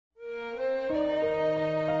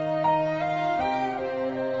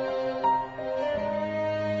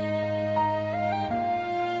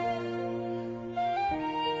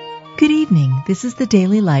Good evening. This is the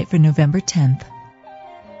Daily Light for November 10th.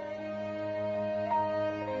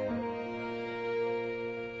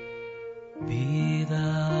 Be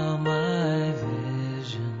thou my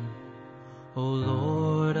vision, O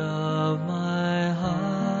Lord of my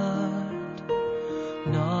heart,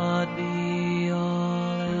 not be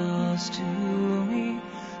all else to me,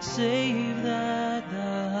 save that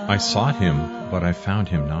thou. I sought him, but I found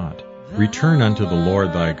him not. Return unto the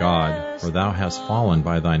Lord thy God, for thou hast fallen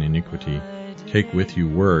by thine iniquity. Take with you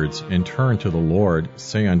words, and turn to the Lord,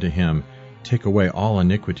 say unto him, Take away all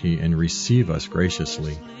iniquity, and receive us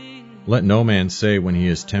graciously. Let no man say when he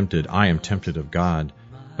is tempted, I am tempted of God.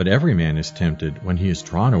 But every man is tempted when he is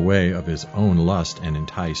drawn away of his own lust and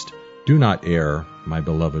enticed. Do not err, my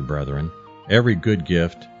beloved brethren. Every good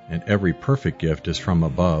gift and every perfect gift is from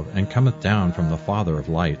above, and cometh down from the Father of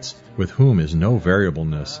lights, with whom is no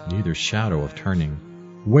variableness, neither shadow of turning.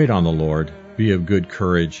 Wait on the Lord, be of good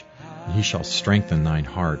courage, and he shall strengthen thine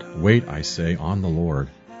heart. Wait, I say, on the Lord.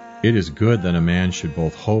 It is good that a man should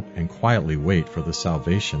both hope and quietly wait for the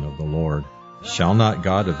salvation of the Lord. Shall not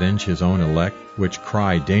God avenge his own elect, which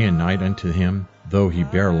cry day and night unto him, though he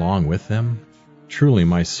bear long with them? Truly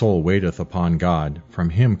my soul waiteth upon God, from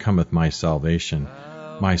him cometh my salvation.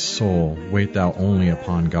 My soul, wait thou only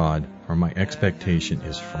upon God, for my expectation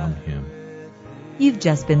is from him. You've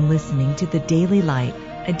just been listening to the Daily Light,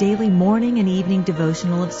 a daily morning and evening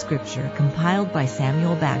devotional of Scripture compiled by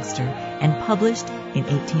Samuel Bagster and published in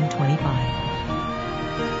 1825.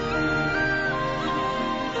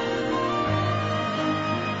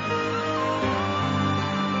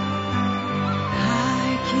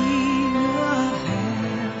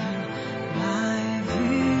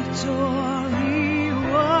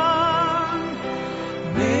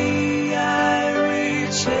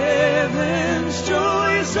 Heaven's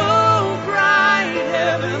joy so bright,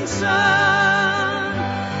 heaven's sun,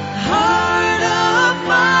 heart of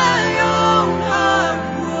my own heart,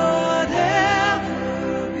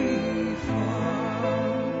 whatever befall,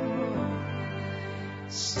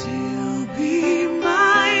 still be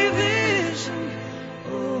my vision,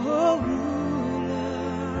 O ruler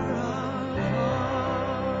of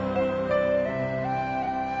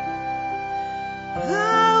all.